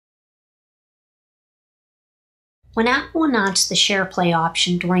When Apple announced the SharePlay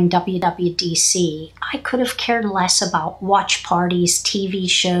option during WWDC, I could have cared less about watch parties, TV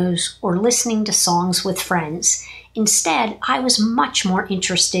shows, or listening to songs with friends. Instead, I was much more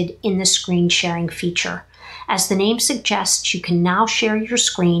interested in the screen sharing feature. As the name suggests, you can now share your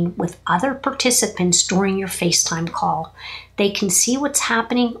screen with other participants during your FaceTime call. They can see what's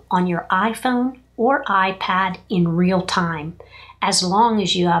happening on your iPhone or iPad in real time, as long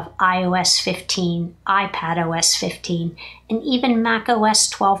as you have iOS 15, iPad OS 15, and even Mac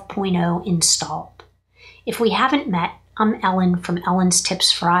OS 12.0 installed. If we haven't met, I'm Ellen from Ellen's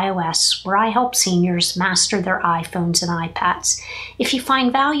Tips for iOS, where I help seniors master their iPhones and iPads. If you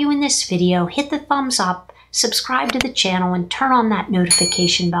find value in this video, hit the thumbs up, subscribe to the channel, and turn on that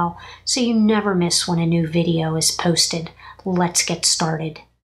notification bell so you never miss when a new video is posted. Let's get started.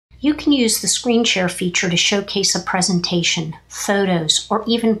 You can use the screen share feature to showcase a presentation, photos, or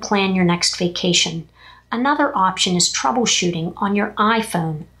even plan your next vacation. Another option is troubleshooting on your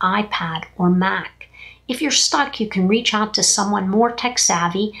iPhone, iPad, or Mac. If you're stuck, you can reach out to someone more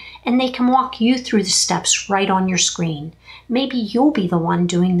tech-savvy and they can walk you through the steps right on your screen. Maybe you'll be the one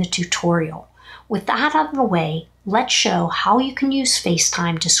doing the tutorial. With that out of the way, let's show how you can use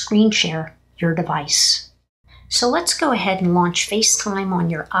FaceTime to screen share your device. So let's go ahead and launch FaceTime on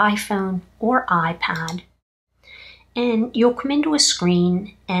your iPhone or iPad. And you'll come into a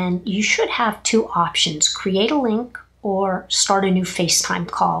screen and you should have two options: create a link or start a new FaceTime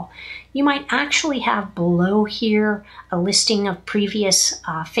call. You might actually have below here a listing of previous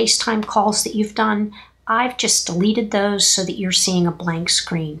FaceTime calls that you've done. I've just deleted those so that you're seeing a blank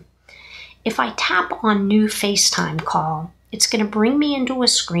screen. If I tap on New FaceTime Call, it's going to bring me into a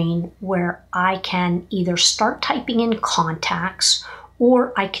screen where I can either start typing in contacts,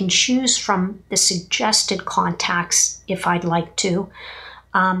 or I can choose from the suggested contacts if I'd like to,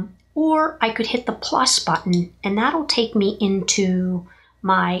 or I could hit the plus button and that'll take me into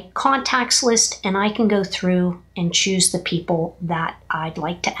my contacts list and I can go through and choose the people that I'd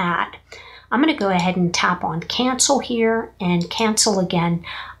like to add. I'm going to go ahead and tap on cancel here and cancel again.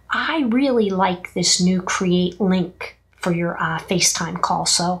 I really like this new create link for your FaceTime call,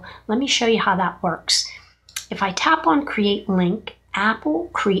 so let me show you how that works. If I tap on create link, Apple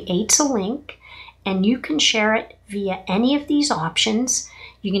creates a link and you can share it via any of these options.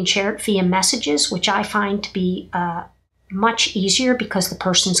 You can share it via messages, which I find to be much easier because the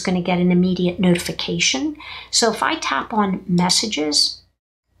person's going to get an immediate notification. So if I tap on messages,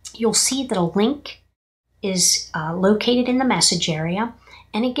 you'll see that a link is located in the message area.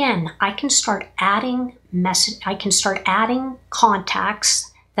 And again, I can start adding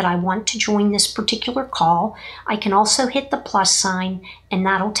contacts that I want to join this particular call. I can also hit the plus sign and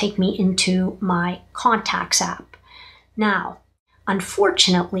that'll take me into my contacts app. Now,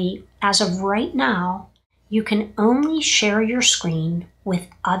 unfortunately, as of right now, you can only share your screen with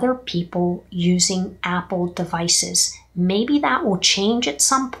other people using Apple devices. Maybe that will change at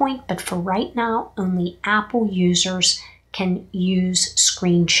some point, but for right now, only Apple users can use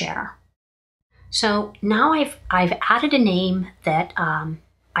screen share. So now I've added a name that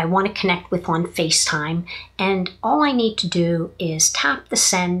I want to connect with on FaceTime, and all I need to do is tap the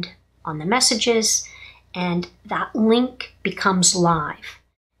send on the messages and that link becomes live.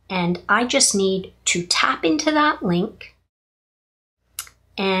 And I just need to tap into that link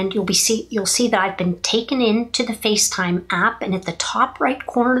and you'll see that I've been taken into the FaceTime app, and at the top right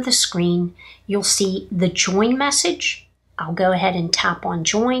corner of the screen, you'll see the join message. I'll go ahead and tap on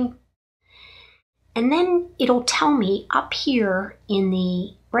join. And then it'll tell me up here in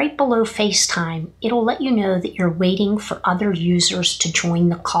the right below FaceTime, it'll let you know that you're waiting for other users to join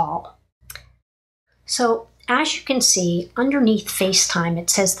the call. So as you can see, underneath FaceTime,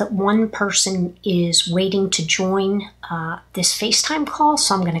 it says that one person is waiting to join this FaceTime call.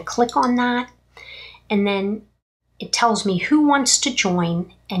 So I'm going to click on that. And then it tells me who wants to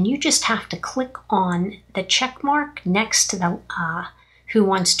join. And you just have to click on the check mark next to the who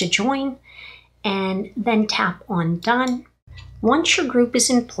wants to join. And then tap on done. Once your group is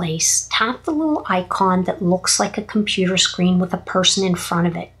in place, tap the little icon that looks like a computer screen with a person in front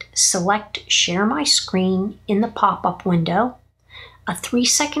of it. Select Share My Screen in the pop-up window. A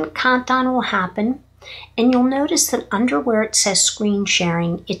 3-second countdown will happen, and you'll notice that under where it says Screen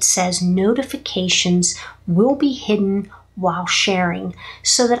Sharing, it says Notifications will be hidden while sharing,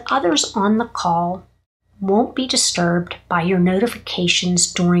 so that others on the call won't be disturbed by your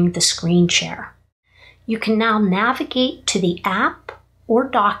notifications during the screen share. You can now navigate to the app or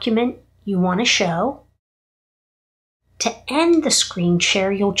document you want to show. To end the screen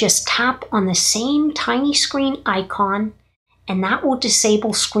share, you'll just tap on the same tiny screen icon and that will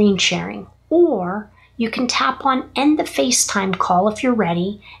disable screen sharing. Or You can tap on End the FaceTime call if you're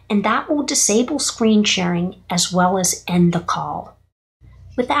ready, and that will disable screen sharing as well as end the call.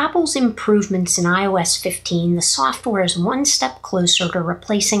 With Apple's improvements in iOS 15, the software is one step closer to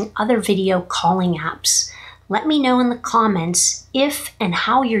replacing other video calling apps. Let me know in the comments if and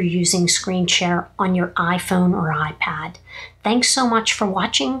how you're using Screen Share on your iPhone or iPad. Thanks so much for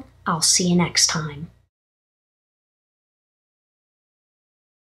watching. I'll see you next time.